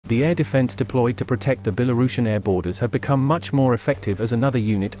The air defense deployed to protect the Belarusian air borders have become much more effective as another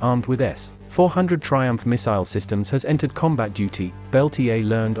unit armed with S-400 Triumph missile systems has entered combat duty, BelTA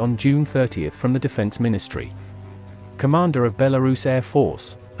learned on June 30 from the Defense Ministry. Commander of Belarus Air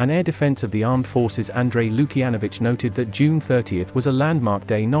Force, an air defense of the armed forces Andrei Lukyanovich noted that June 30 was a landmark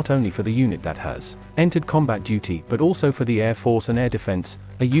day not only for the unit that has entered combat duty but also for the Air Force and Air Defense,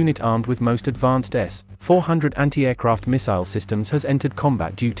 a unit armed with most advanced S-400 anti-aircraft missile systems has entered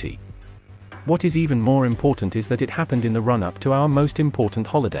combat duty. What is even more important is that it happened in the run-up to our most important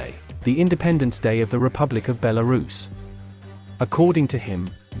holiday, the Independence Day of the Republic of Belarus. According to him,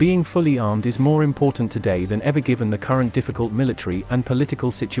 being fully armed is more important today than ever given the current difficult military and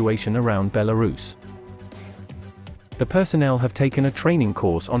political situation around Belarus. The personnel have taken a training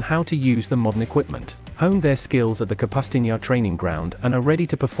course on how to use the modern equipment, honed their skills at the Kapustynaya training ground and are ready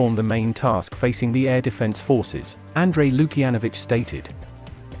to perform the main task facing the air defense forces, Andrei Lukyanovich stated.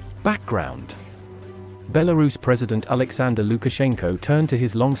 Background: Belarus President Alexander Lukashenko turned to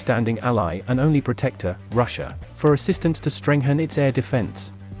his long-standing ally and only protector, Russia, for assistance to strengthen its air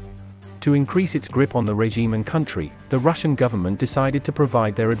defense. To increase its grip on the regime and country, the Russian government decided to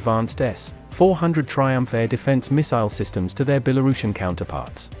provide their advanced S-400 Triumph air defense missile systems to their Belarusian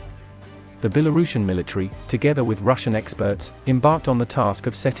counterparts. The Belarusian military, together with Russian experts, embarked on the task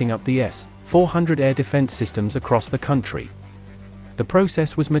of setting up the S-400 air defense systems across the country. The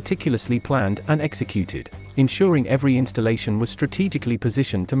process was meticulously planned and executed, ensuring every installation was strategically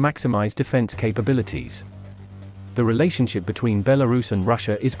positioned to maximize defense capabilities. The relationship between Belarus and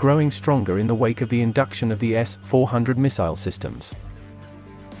Russia is growing stronger in the wake of the induction of the S-400 missile systems.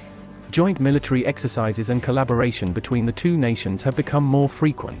 Joint military exercises and collaboration between the two nations have become more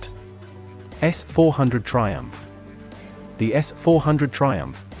frequent. S-400 Triumph. The S-400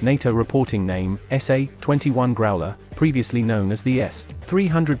 Triumph, NATO reporting name, SA-21 Growler, previously known as the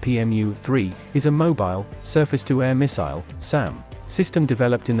S-300 PMU-3, is a mobile, surface-to-air missile, SAM, system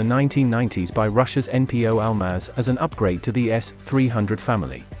developed in the 1990s by Russia's NPO Almaz as an upgrade to the S-300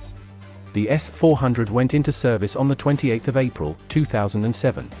 family. The S-400 went into service on the 28th of April,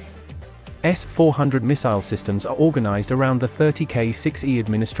 2007. S-400 missile systems are organized around the 30K6E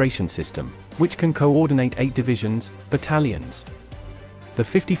administration system, which can coordinate 8 divisions, battalions. The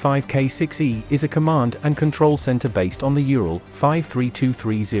 55K6E is a command and control center based on the Ural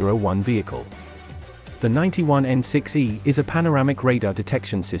 532301 vehicle. The 91N6E is a panoramic radar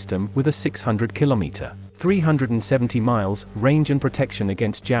detection system with a 600 km, 370 miles, range and protection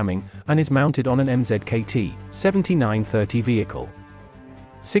against jamming, and is mounted on an MZKT 7930 vehicle.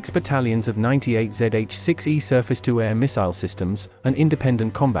 6 battalions of 98ZH-6E surface-to-air missile systems, an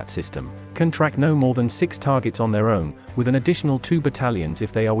independent combat system, can track no more than 6 targets on their own, with an additional 2 battalions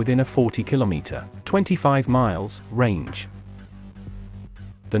if they are within a 40 km, 25 miles, range.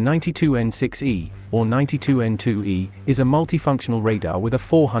 The 92N6E, or 92N2E, is a multifunctional radar with a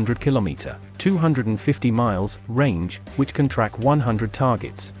 400 km, 250 miles, range, which can track 100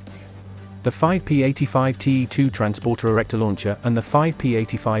 targets. The 5P85TE2 transporter erector launcher and the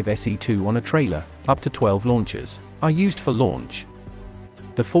 5P85SE2 on a trailer, up to 12 launchers, are used for launch.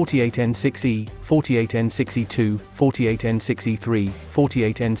 The 48N6E, 48N6E2, 48N6E3,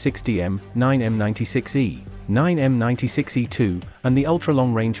 48N6DM, 9M96E, 9M96E2, and the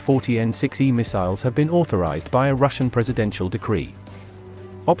ultra-long-range 40N6E missiles have been authorized by a Russian presidential decree.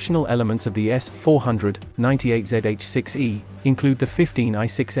 Optional elements of the S-400 98ZH-6E include the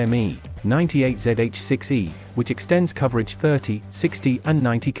 15I6ME 98ZH-6E, which extends coverage 30, 60, and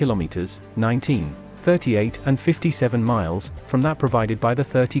 90 km, 19, 38, and 57 miles, from that provided by the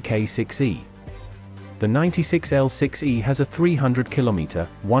 30K6E. The 96L6E has a 300 km,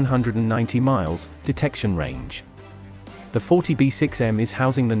 190 miles, detection range. The 40B6M is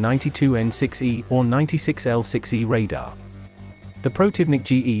housing the 92N6E or 96L6E radar. The Protivnik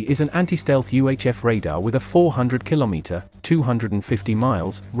GE is an anti-stealth UHF radar with a 400 km, 250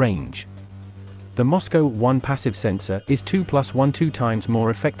 miles, range. The Moscow 1 passive sensor is 2+1 times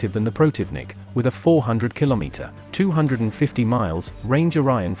more effective than the Protivnik, with a 400 km, 250 miles, range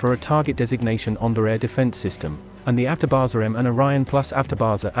Orion for a target designation on the air defense system, and the Avtobaza M and Orion Plus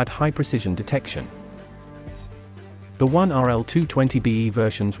Avtobaza at high precision detection. The 1RL220BE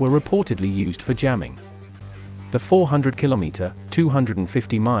versions were reportedly used for jamming. The 400 km,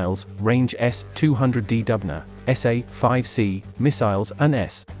 250 miles, range S-200D Dubna, SA-5C, missiles and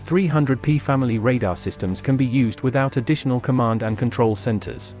S-300P family radar systems can be used without additional command and control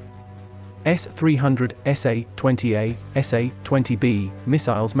centers. S-300, SA-20A, SA-20B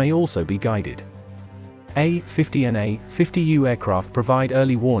missiles may also be guided. A-50 and A-50U aircraft provide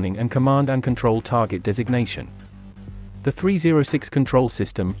early warning and command and control target designation. The 306 control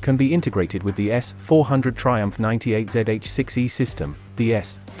system can be integrated with the S-400 Triumph 98ZH6E system, the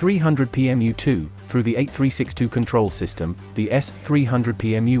S-300 PMU2, through the 8362 control system, the S-300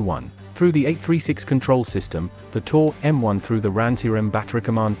 PMU1, through the 836 control system, the TOR M1 through the Ransirem battery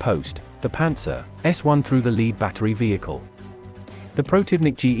command post, the Panzer S1 through the lead battery vehicle. The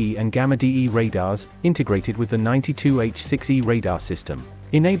Protivnik GE and Gamma DE radars, integrated with the 92H6E radar system,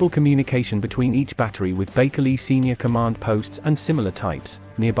 enable communication between each battery with Bakerlee senior command posts and similar types,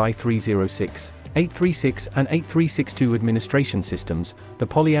 nearby 306, 836 and 8362 administration systems, the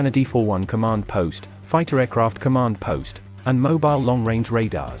Polyana D41 command post, fighter aircraft command post, and mobile long-range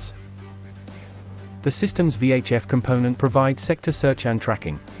radars. The system's VHF component provides sector search and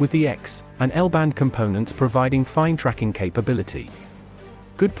tracking, with the X and L-band components providing fine tracking capability.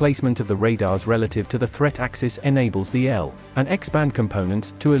 Good placement of the radars relative to the threat axis enables the L and X-band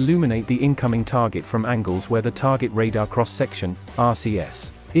components to illuminate the incoming target from angles where the target radar cross-section,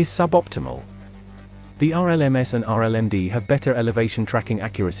 RCS, is suboptimal. The RLMS and RLMD have better elevation tracking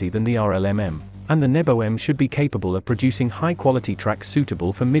accuracy than the RLMM, and the NEBOM should be capable of producing high-quality tracks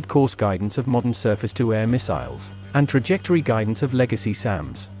suitable for mid-course guidance of modern surface-to-air missiles, and trajectory guidance of legacy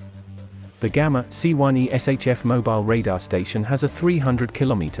SAMs. The Gamma C1E SHF mobile radar station has a 300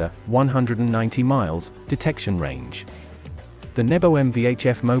 km, 190 miles, detection range. The NEBOM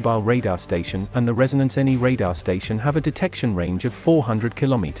VHF mobile radar station and the Resonance NE radar station have a detection range of 400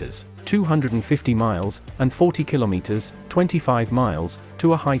 km, 250 miles, and 40 km, 25 miles,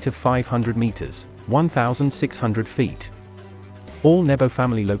 to a height of 500 meters, 1,600 feet. All NEBO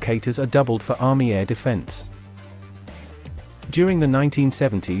family locators are doubled for Army air defense. During the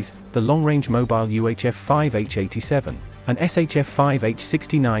 1970s, the long-range mobile UHF-5H87 and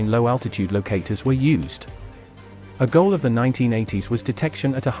SHF-5H69 low-altitude locators were used. A goal of the 1980s was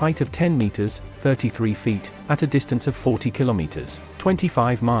detection at a height of 10 meters, 33 feet, at a distance of 40 kilometers,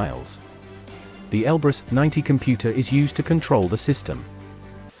 25 miles. The Elbrus 90 computer is used to control the system.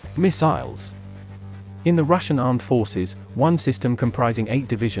 Missiles. In the Russian armed forces, one system comprising 8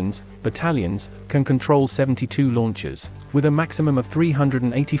 divisions, battalions, can control 72 launchers, with a maximum of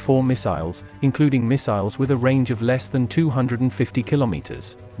 384 missiles, including missiles with a range of less than 250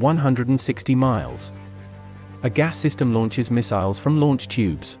 kilometers, 160 miles. A gas system launches missiles from launch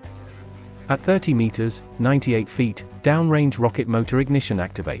tubes. At 30 meters, 98 feet, downrange rocket motor ignition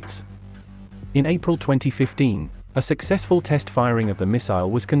activates. In April 2015, a successful test firing of the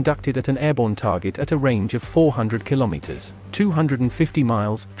missile was conducted at an airborne target at a range of 400 kilometers, 250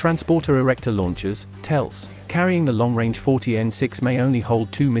 miles. Transporter erector launchers, TELS, carrying the long-range 40N6 may only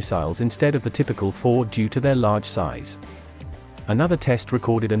hold 2 missiles instead of the typical 4 due to their large size. Another test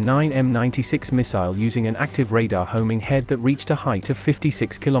recorded a 9M96 missile using an active radar homing head that reached a height of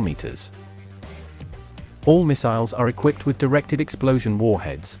 56 kilometers. All missiles are equipped with directed explosion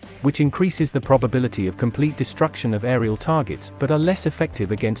warheads, which increases the probability of complete destruction of aerial targets but are less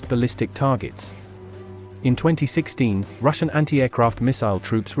effective against ballistic targets. In 2016, Russian anti-aircraft missile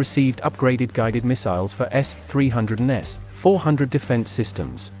troops received upgraded guided missiles for S-300 and S-400 defense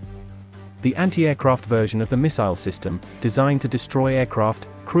systems. The anti-aircraft version of the missile system, designed to destroy aircraft,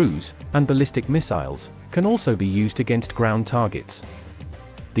 cruise, and ballistic missiles, can also be used against ground targets.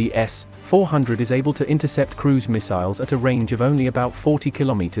 The S-400 is able to intercept cruise missiles at a range of only about 40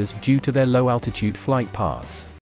 kilometers due to their low-altitude flight paths.